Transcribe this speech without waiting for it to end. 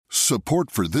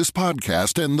Support for this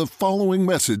podcast and the following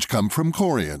message come from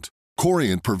Corient.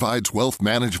 Corient provides wealth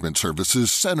management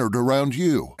services centered around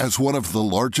you. As one of the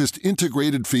largest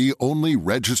integrated fee-only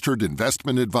registered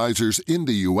investment advisors in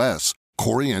the U.S.,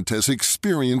 Corient has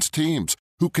experienced teams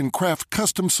who can craft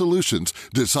custom solutions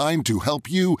designed to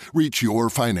help you reach your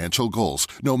financial goals,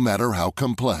 no matter how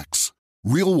complex.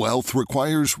 Real wealth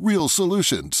requires real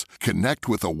solutions. Connect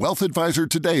with a wealth advisor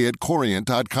today at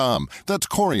Corient.com. That's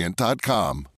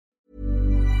Corient.com.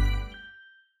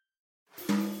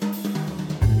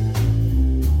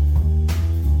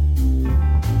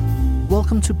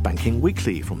 Welcome to Banking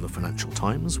Weekly from the Financial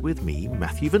Times with me,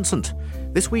 Matthew Vincent.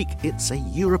 This week, it's a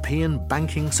European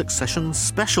banking succession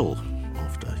special.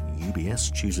 After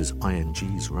UBS chooses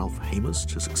ING's Ralph Hamers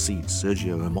to succeed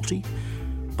Sergio Ermotti,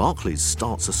 Barclays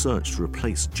starts a search to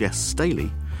replace Jess Staley,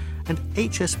 and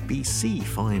HSBC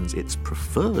finds its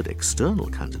preferred external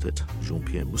candidate,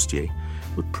 Jean-Pierre Moustier,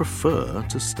 would prefer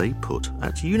to stay put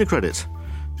at UniCredit.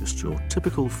 Just your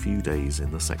typical few days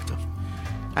in the sector.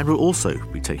 And we'll also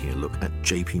be taking a look at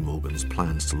JP Morgan's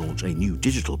plans to launch a new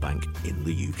digital bank in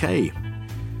the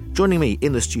UK. Joining me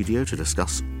in the studio to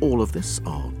discuss all of this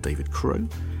are David Crowe,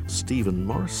 Stephen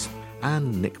Morris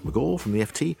and Nick McGaw from the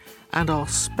FT, and our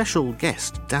special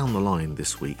guest down the line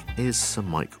this week is Sir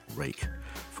Mike Rake,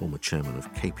 former chairman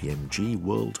of KPMG,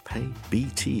 WorldPay,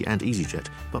 BT and EasyJet,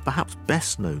 but perhaps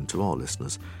best known to our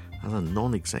listeners as a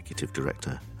non-executive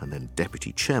director and then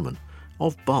deputy chairman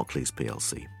of Barclays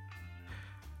plc.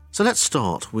 So let's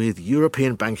start with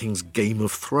European banking's Game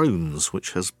of Thrones,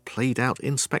 which has played out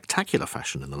in spectacular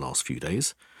fashion in the last few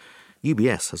days.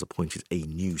 UBS has appointed a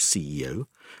new CEO.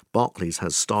 Barclays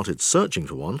has started searching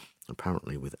for one,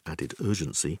 apparently with added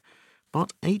urgency.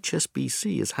 But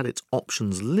HSBC has had its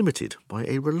options limited by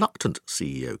a reluctant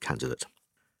CEO candidate.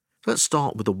 Let's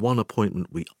start with the one appointment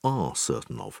we are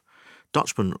certain of.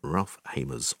 Dutchman Ralph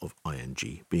Hamers of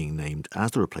ING being named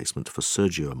as the replacement for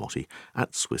Sergio Ermotti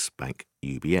at Swiss bank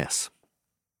UBS.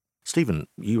 Stephen,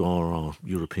 you are our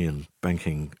European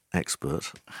banking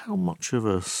expert. How much of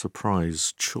a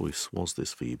surprise choice was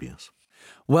this for UBS?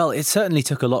 Well, it certainly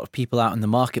took a lot of people out in the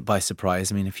market by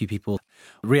surprise. I mean, a few people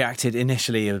reacted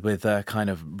initially with a kind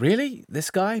of, really,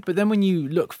 this guy? But then when you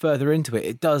look further into it,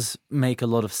 it does make a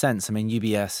lot of sense. I mean,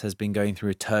 UBS has been going through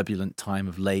a turbulent time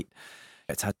of late.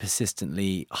 It's had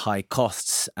persistently high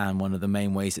costs, and one of the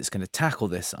main ways it's going to tackle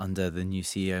this under the new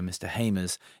CEO, Mr.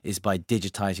 Hamers, is by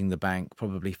digitizing the bank,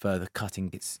 probably further cutting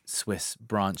its Swiss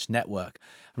branch network,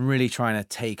 and really trying to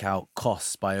take out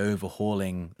costs by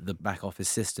overhauling the back office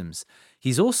systems.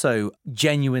 He's also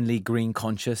genuinely green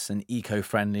conscious and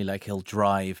eco-friendly, like he'll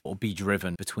drive or be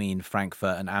driven between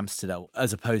Frankfurt and Amsterdam,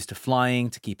 as opposed to flying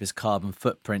to keep his carbon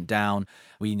footprint down.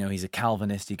 We know he's a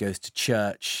Calvinist, he goes to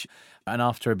church. And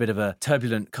after a bit of a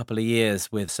turbulent couple of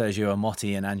years with Sergio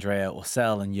Ermotti and Andrea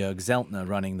Orcel and Jörg Zeltner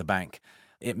running the bank,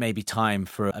 it may be time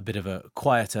for a bit of a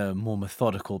quieter, more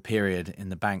methodical period in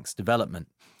the bank's development.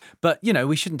 But, you know,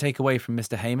 we shouldn't take away from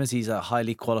Mr. Hamers. He's a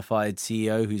highly qualified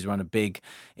CEO who's run a big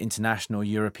international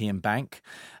European bank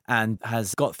and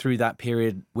has got through that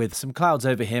period with some clouds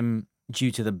over him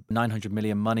due to the 900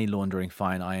 million money laundering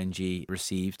fine ING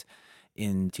received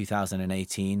in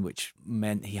 2018, which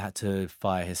meant he had to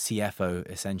fire his CFO,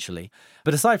 essentially.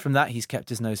 But aside from that, he's kept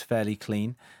his nose fairly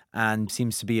clean and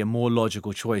seems to be a more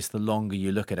logical choice the longer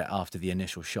you look at it after the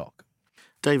initial shock.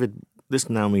 David, this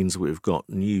now means we've got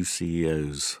new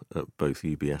CEOs at both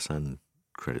UBS and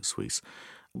Credit Suisse.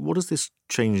 What does this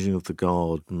changing of the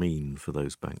guard mean for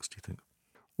those banks, do you think?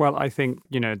 Well, I think,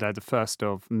 they're the first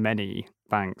of many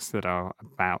banks that are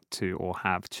about to or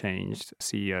have changed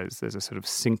CEOs. There's a sort of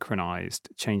synchronized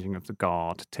changing of the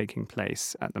guard taking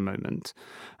place at the moment.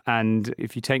 And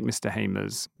if you take Mr.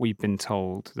 Hamers, we've been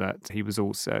told that he was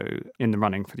also in the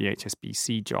running for the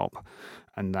HSBC job,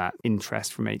 and that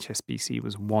interest from HSBC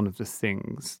was one of the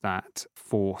things that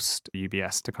forced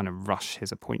UBS to kind of rush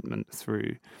his appointment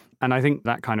through. And I think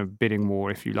that kind of bidding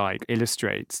war, if you like,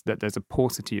 illustrates that there's a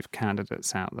paucity of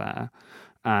candidates out there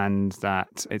and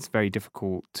that it's very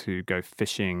difficult to go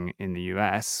fishing in the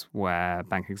US, where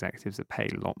bank executives are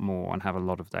paid a lot more and have a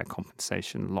lot of their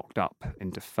compensation locked up in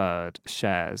deferred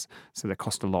shares. So they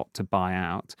cost a lot to buy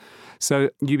out. So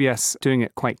UBS doing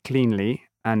it quite cleanly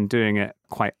and doing it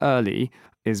quite early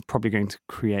is probably going to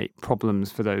create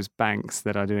problems for those banks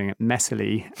that are doing it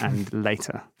messily and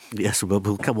later. Yes, well,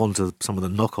 we'll come on to some of the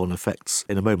knock-on effects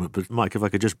in a moment. But Mike, if I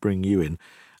could just bring you in.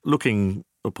 Looking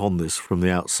upon this from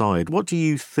the outside, what do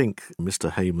you think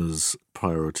Mr. Hamers'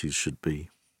 priorities should be?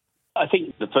 I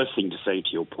think the first thing to say to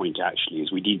your point, actually,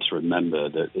 is we need to remember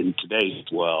that in today's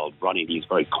world, running these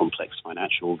very complex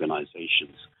financial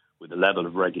organizations with the level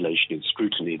of regulation and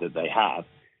scrutiny that they have,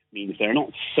 means there are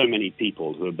not so many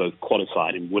people who are both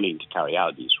qualified and willing to carry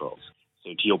out these roles.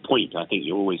 So to your point, I think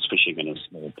you're always fishing in a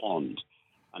small pond.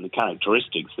 And the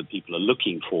characteristics that people are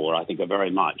looking for, I think, are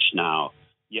very much now,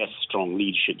 yes, strong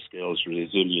leadership skills,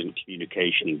 resilient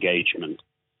communication, engagement,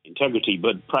 integrity,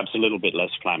 but perhaps a little bit less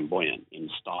flamboyant in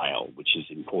style, which is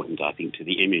important, I think, to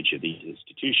the image of these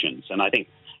institutions. And I think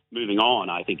moving on,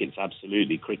 I think it's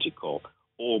absolutely critical.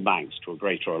 All banks, to a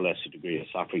greater or lesser degree, are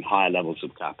suffering higher levels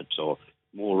of capital,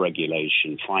 more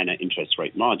regulation, finer interest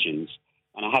rate margins,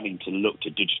 and are having to look to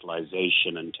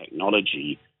digitalization and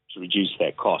technology to reduce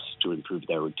their costs, to improve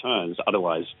their returns.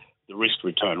 Otherwise, the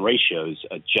risk-return ratios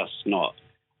are just not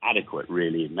adequate,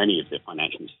 really, in many of the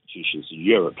financial institutions in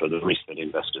Europe for the risk that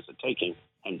investors are taking,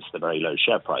 hence the very low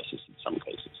share prices in some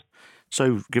cases.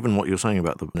 So, given what you're saying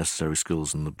about the necessary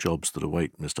skills and the jobs that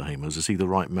await Mr. Hamers, is he the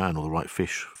right man or the right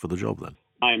fish for the job then?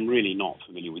 I'm really not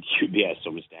familiar with UBS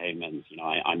or Mr. Hamers.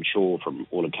 I'm sure from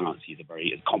all accounts he's a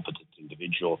very competent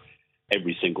individual.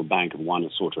 Every single bank of one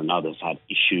sort or another has had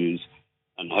issues.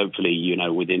 And hopefully,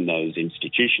 within those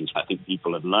institutions, I think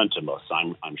people have learned a lot. So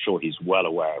I'm sure he's well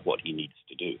aware of what he needs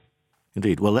to do.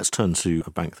 Indeed. Well, let's turn to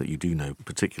a bank that you do know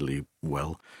particularly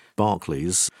well,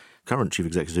 Barclays. Current Chief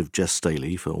Executive Jes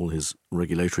Staley, for all his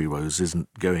regulatory woes, isn't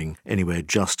going anywhere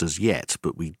just as yet,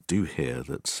 but we do hear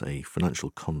that a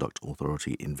Financial Conduct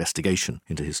Authority investigation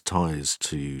into his ties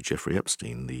to Jeffrey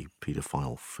Epstein, the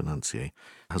paedophile financier,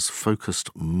 has focused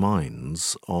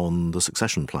minds on the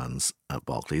succession plans at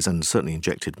Barclays and certainly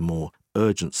injected more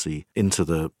urgency into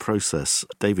the process.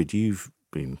 David, you've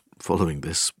been following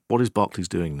this. What is Barclays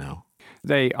doing now?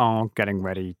 They are getting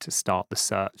ready to start the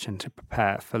search and to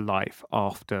prepare for life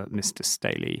after Mr.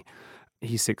 Staley.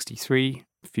 He's 63.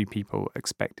 Few people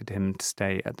expected him to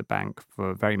stay at the bank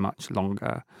for very much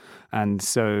longer. And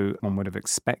so one would have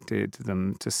expected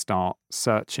them to start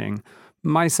searching.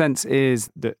 My sense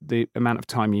is that the amount of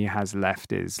time he has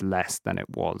left is less than it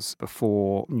was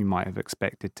before. You might have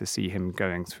expected to see him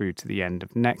going through to the end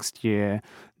of next year.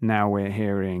 Now we're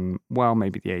hearing, well,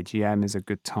 maybe the AGM is a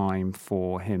good time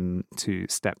for him to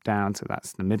step down. So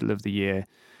that's the middle of the year.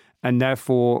 And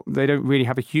therefore, they don't really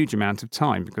have a huge amount of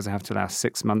time because they have to allow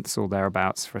 6 months or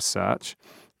thereabouts for a search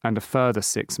and a further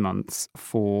 6 months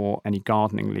for any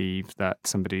gardening leave that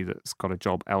somebody that's got a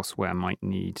job elsewhere might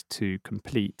need to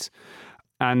complete.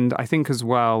 And I think as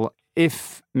well,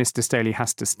 if Mr. Staley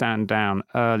has to stand down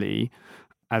early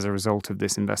as a result of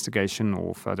this investigation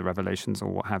or further revelations or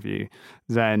what have you,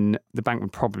 then the bank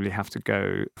would probably have to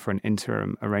go for an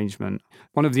interim arrangement.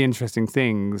 One of the interesting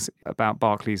things about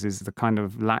Barclays is the kind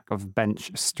of lack of bench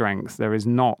strength. There is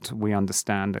not, we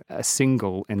understand, a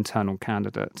single internal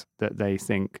candidate that they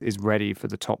think is ready for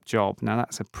the top job. Now,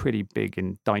 that's a pretty big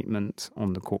indictment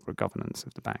on the corporate governance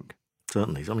of the bank.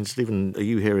 Certainly. I mean, Stephen, are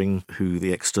you hearing who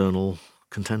the external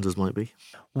contenders might be?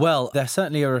 Well, there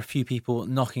certainly are a few people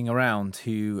knocking around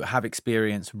who have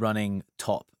experience running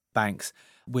top banks,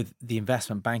 with the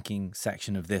investment banking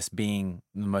section of this being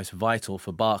the most vital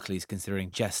for Barclays,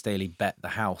 considering Jes Staley bet the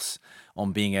house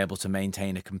on being able to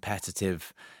maintain a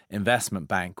competitive investment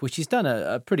bank, which he's done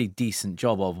a pretty decent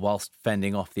job of whilst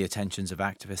fending off the attentions of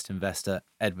activist investor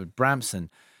Edward Bramson.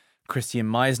 Christian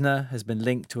Meissner has been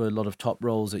linked to a lot of top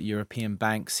roles at European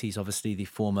banks. He's obviously the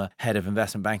former head of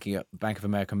investment banking at Bank of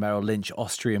America Merrill Lynch,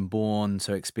 Austrian-born,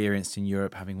 so experienced in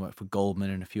Europe, having worked for Goldman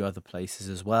and a few other places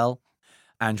as well.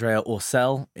 Andrea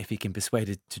Orcel, if he can be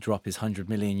persuaded to drop his €100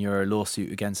 million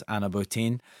lawsuit against Anna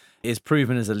Botín, is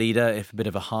proven as a leader, if a bit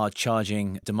of a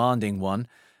hard-charging, demanding one,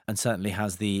 and certainly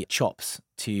has the chops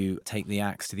to take the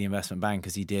axe to the investment bank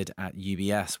as he did at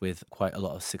UBS with quite a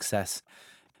lot of success.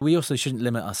 We also shouldn't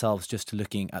limit ourselves just to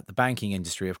looking at the banking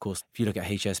industry. Of course, if you look at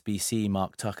HSBC,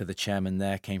 Mark Tucker, the chairman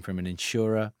there, came from an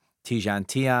insurer. Tidjane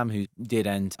Thiam, who did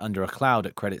end under a cloud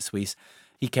at Credit Suisse,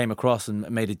 he came across and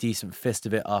made a decent fist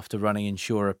of it after running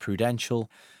insurer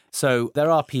Prudential. So there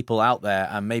are people out there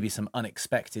and maybe some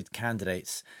unexpected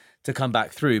candidates to come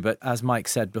back through. But as Mike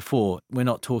said before, we're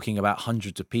not talking about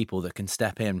hundreds of people that can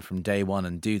step in from day one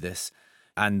and do this.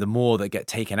 And the more that get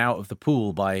taken out of the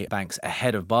pool by banks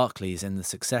ahead of Barclays in the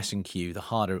succession queue, the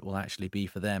harder it will actually be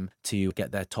for them to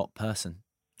get their top person.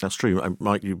 That's true.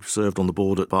 Mike, you've served on the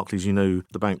board at Barclays. You know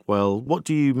the bank well. What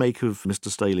do you make of Mr.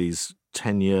 Staley's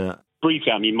tenure?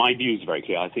 Briefly, my view is very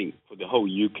clear. I think for the whole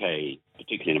UK,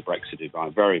 particularly in a Brexit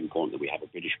environment, very important that we have a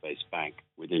British-based bank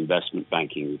with investment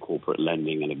banking, corporate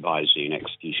lending and advisory and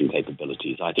execution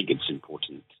capabilities. I think it's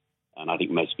important. And I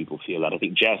think most people feel that. I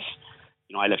think Jes,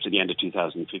 I left at the end of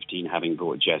 2015, having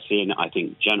brought Jes in. I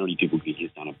think generally people think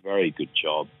he's done a very good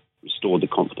job, restored the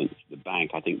confidence of the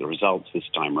bank. I think the results this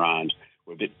time round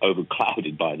We're a bit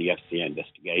overclouded by the FCA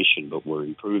investigation, but we're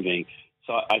improving.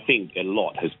 So I think a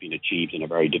lot has been achieved in a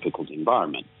very difficult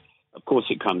environment. Of course,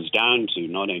 it comes down to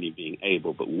not only being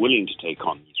able but willing to take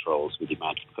on these roles with the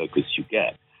amount of focus you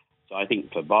get. So I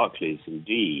think for Barclays,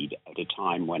 indeed, at a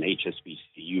time when HSBC,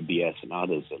 UBS and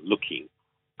others are looking,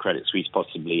 Credit Suisse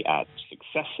possibly at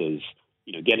successors,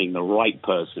 getting the right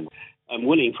person. I'm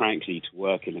willing, frankly, to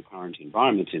work in the current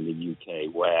environment in the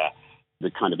UK where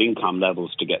the kind of income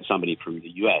levels to get somebody from the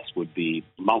US would be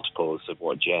multiples of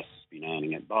what Jess has been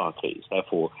earning at Barclays.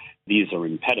 Therefore, these are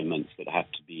impediments that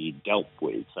have to be dealt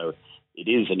with. So it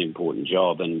is an important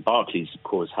job. And Barclays, of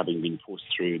course, having been forced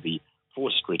through the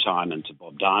forced retirement of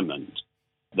Bob Diamond,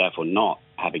 therefore not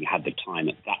having had the time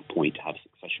at that point to have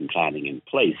succession planning in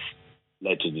place,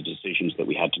 led to the decisions that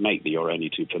we had to make that you're only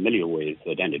too familiar with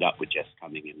that ended up with Jess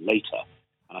coming in later.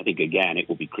 And I think, again, it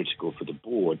will be critical for the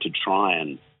board to try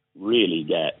and really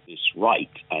get this right.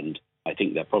 And I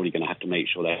think they're probably going to have to make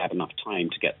sure they have enough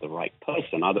time to get the right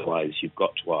person. Otherwise, you've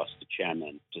got to ask the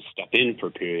chairman to step in for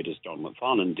a period, as John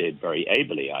McFarlane did very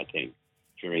ably, I think,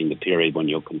 during the period when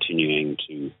you're continuing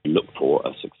to look for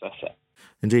a successor.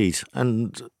 Indeed.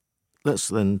 And let's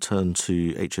then turn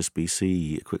to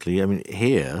HSBC quickly. I mean,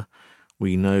 here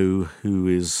we know who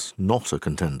is not a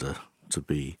contender to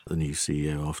be the new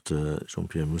CEO after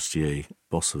Jean-Pierre Mustier,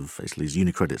 boss of Italy's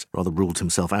UniCredit, rather ruled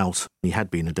himself out. He had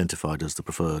been identified as the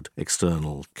preferred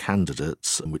external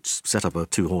candidate, which set up a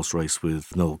two-horse race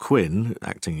with Noel Quinn,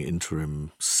 acting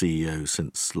interim CEO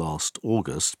since last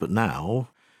August. But now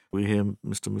we hear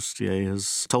Mr. Mustier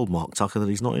has told Mark Tucker that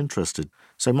he's not interested.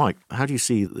 So, Mike, how do you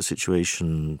see the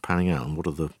situation panning out and what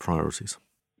are the priorities?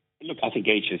 Look, I think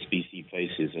HSBC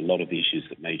faces a lot of the issues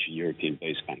that major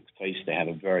European-based banks face. They have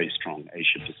a very strong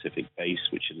Asia-Pacific base,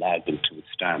 which allowed them to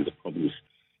withstand the problems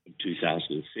of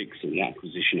 2006 and the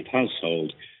acquisition of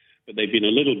Household. But they've been a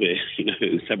little bit,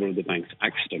 several of the banks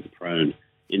accident-prone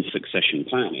in succession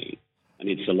planning. And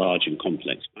it's a large and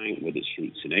complex bank with its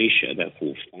roots in Asia,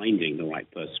 therefore finding the right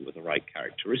person with the right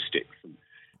characteristics. And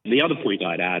the other point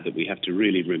I'd add that we have to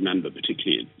really remember,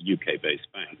 particularly in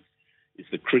UK-based banks, is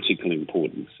the critical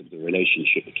importance of the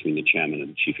relationship between the chairman and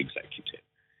the chief executive.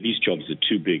 These jobs are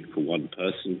too big for one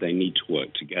person. They need to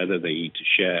work together. They need to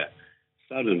share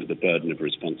some of the burden of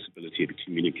responsibility of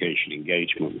communication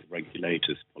engagement with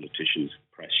regulators, politicians,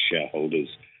 press, shareholders,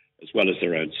 as well as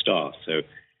their own staff. So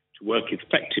to work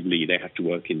effectively, they have to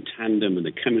work in tandem, and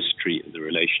the chemistry of the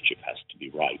relationship has to be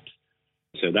right.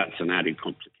 So that's an added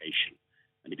complication.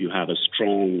 And if you have a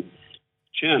strong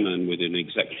chairman with an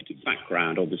executive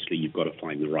background, obviously you've got to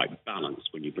find the right balance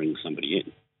when you bring somebody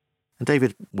in. And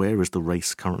David, where is the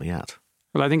race currently at?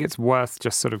 Well, I think it's worth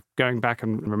just sort of going back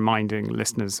and reminding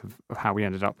listeners of how we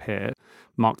ended up here.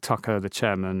 Mark Tucker, the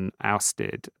chairman,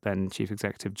 ousted then Chief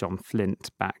Executive John Flint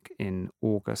back in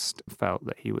August, felt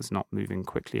that he was not moving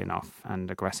quickly enough and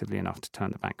aggressively enough to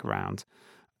turn the bank around,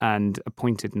 and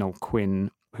appointed Noel Quinn,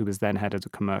 who was then head of the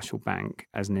commercial bank,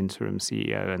 as an interim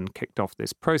CEO and kicked off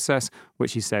this process,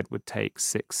 which he said would take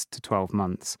 6 to 12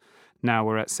 months. Now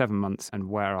we're at 7 months, and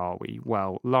where are we?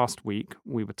 Well, last week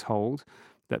we were told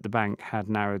that the bank had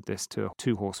narrowed this to a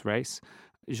two-horse race,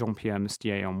 Jean-Pierre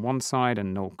Mustier on one side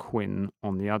and Noel Quinn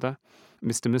on the other.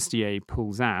 Mr. Mustier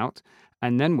pulls out,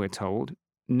 and then we're told,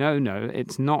 no,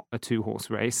 it's not a two-horse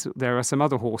race. There are some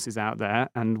other horses out there,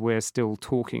 and we're still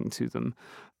talking to them.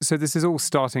 So this is all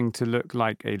starting to look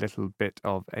like a little bit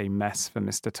of a mess for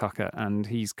Mr. Tucker, and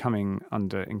he's coming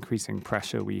under increasing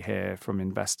pressure, we hear, from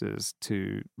investors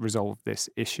to resolve this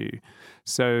issue.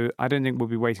 So I don't think we'll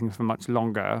be waiting for much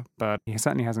longer, but he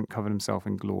certainly hasn't covered himself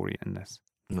in glory in this.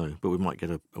 No, but we might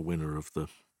get a winner of the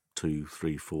 2,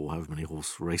 3, 4, however many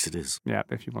horse race it is. Yeah,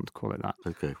 if you want to call it that.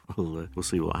 Okay, we'll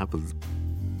see what happens.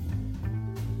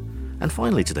 And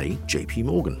finally today, JP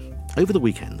Morgan. Over the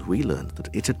weekend, we learned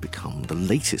that it had become the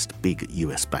latest big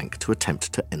US bank to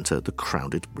attempt to enter the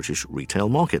crowded British retail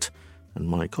market. And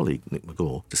my colleague Nick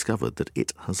McGaw discovered that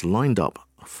it has lined up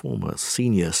a former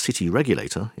senior city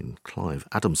regulator in Clive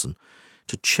Adamson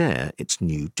to chair its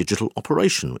new digital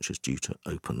operation, which is due to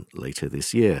open later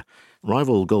this year.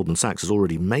 Rival Goldman Sachs has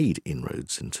already made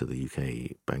inroads into the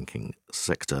UK banking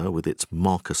sector with its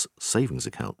Marcus savings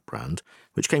account brand,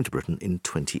 which came to Britain in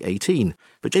 2018.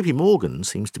 But JP Morgan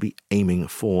seems to be aiming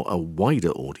for a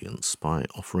wider audience by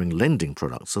offering lending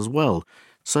products as well.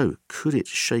 So could it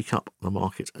shake up the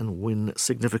market and win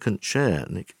significant share?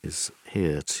 Nick is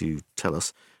here to tell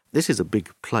us. This is a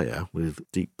big player with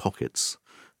deep pockets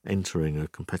entering a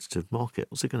competitive market.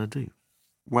 What's it going to do?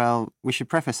 Well, we should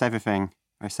preface everything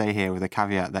I say here with a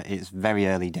caveat that it's very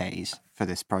early days for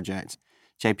this project.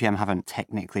 JPM haven't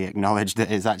technically acknowledged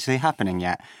that it's actually happening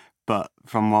yet, But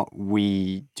from what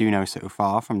we do know so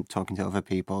far, from talking to other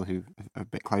people who are a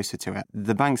bit closer to it,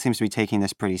 the bank seems to be taking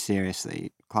this pretty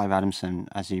seriously. Clive Adamson,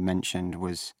 as you mentioned,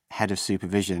 was head of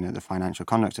supervision at the Financial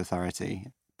Conduct Authority,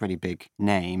 pretty big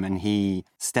name, and he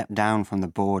stepped down from the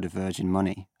board of Virgin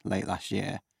Money late last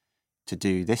year to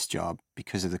do this job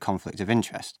because of the conflict of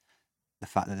interest. The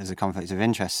fact that there's a conflict of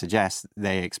interest suggests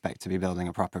they expect to be building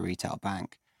a proper retail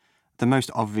bank. The most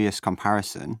obvious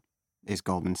comparison is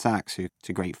Goldman Sachs, who,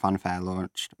 to great fanfare,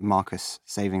 launched Marcus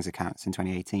savings accounts in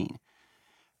 2018.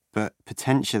 But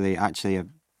potentially, actually, a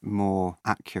more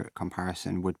accurate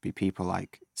comparison would be people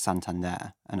like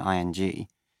Santander and ING,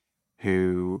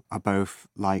 who are both,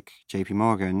 like JP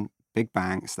Morgan, big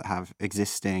banks that have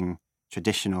existing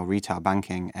traditional retail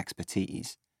banking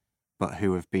expertise, but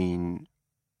who have been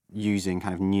using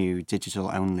kind of new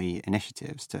digital-only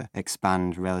initiatives to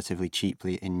expand relatively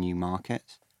cheaply in new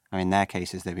markets. I mean, in their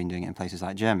cases, they've been doing it in places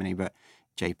like Germany, but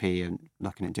JP are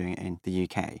looking at doing it in the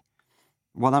UK.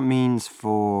 What that means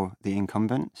for the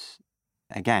incumbents,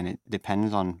 again, it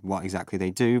depends on what exactly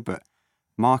they do, but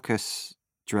Marcus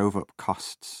drove up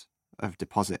costs of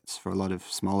deposits for a lot of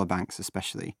smaller banks,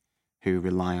 especially, who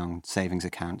rely on savings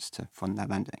accounts to fund their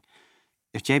lending.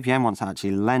 If JPM wants to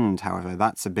actually lend, however,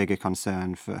 that's a bigger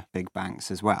concern for big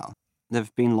banks as well. There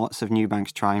have been lots of new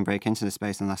banks try and break into the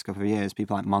space in the last couple of years.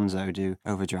 People like Monzo do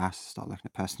overdrafts, start looking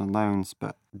at personal loans,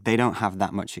 but they don't have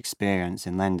that much experience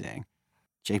in lending.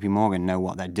 JP Morgan know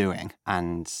what they're doing,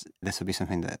 and this will be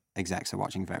something that execs are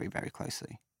watching very, very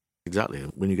closely. Exactly.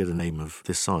 When you get a name of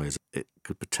this size, it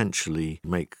could potentially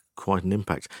make quite an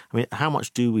impact. I mean, how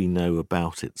much do we know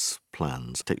about its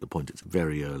plans? Take the point, it's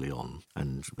very early on,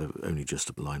 and they've only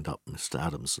just lined up Mr.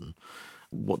 Adamson.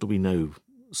 What do we know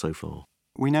so far?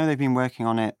 We know they've been working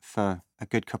on it for a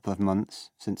good couple of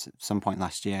months, since at some point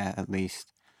last year at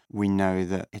least. We know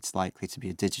that it's likely to be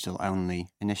a digital-only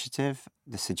initiative.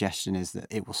 The suggestion is that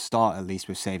it will start at least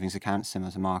with savings accounts,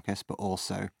 similar to Marcus, but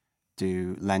also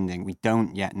do lending. We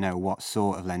don't yet know what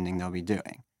sort of lending they'll be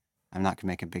doing, and that could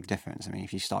make a big difference. I mean,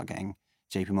 if you start getting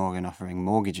JP Morgan offering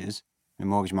mortgages in a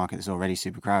mortgage market that's already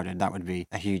super crowded, that would be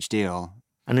a huge deal.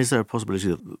 And is there a possibility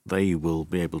that they will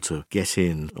be able to get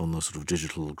in on the sort of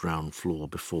digital ground floor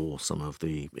before some of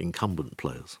the incumbent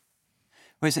players?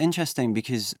 Well, it's interesting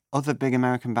because other big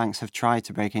American banks have tried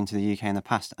to break into the UK in the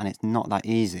past, and it's not that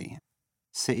easy.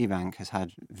 Citibank has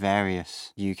had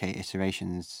various UK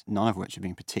iterations, none of which have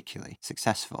been particularly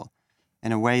successful.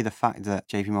 In a way, the fact that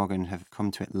JP Morgan have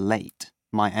come to it late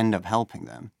might end up helping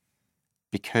them,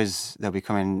 because they'll be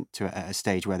coming to a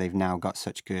stage where they've now got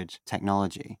such good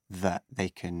technology that they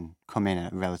can come in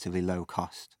at a relatively low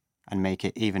cost and make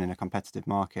it even in a competitive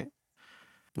market.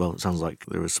 Well, it sounds like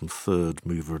there is some third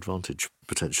mover advantage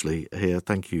potentially here.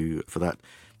 Thank you for that.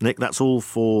 Nick, that's all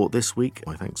for this week.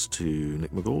 My thanks to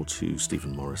Nick McGaw, to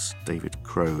Stephen Morris, David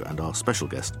Crow, and our special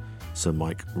guest, Sir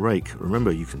Mike Rake.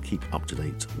 Remember, you can keep up to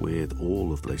date with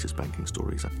all of the latest banking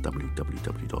stories at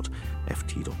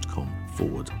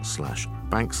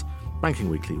www.ft.com/banks. Banking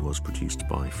Weekly was produced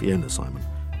by Fiona Simon.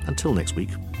 Until next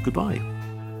week, goodbye.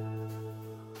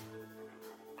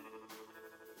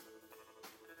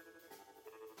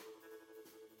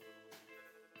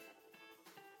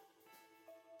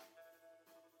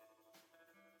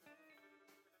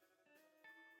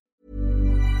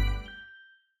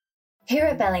 Here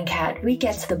at Bellingcat, we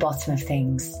get to the bottom of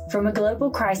things. From a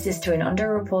global crisis to an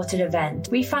underreported event,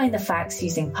 we find the facts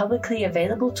using publicly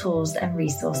available tools and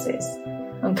resources,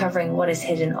 uncovering what is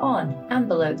hidden on and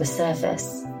below the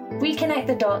surface. We connect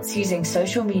the dots using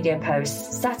social media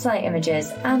posts, satellite images,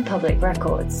 and public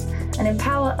records, and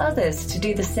empower others to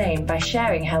do the same by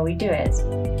sharing how we do it.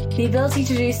 The ability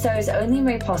to do so is only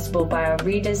made possible by our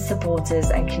readers, supporters,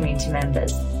 and community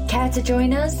members. Care to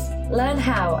join us? Learn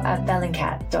how at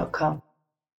bellingcat.com.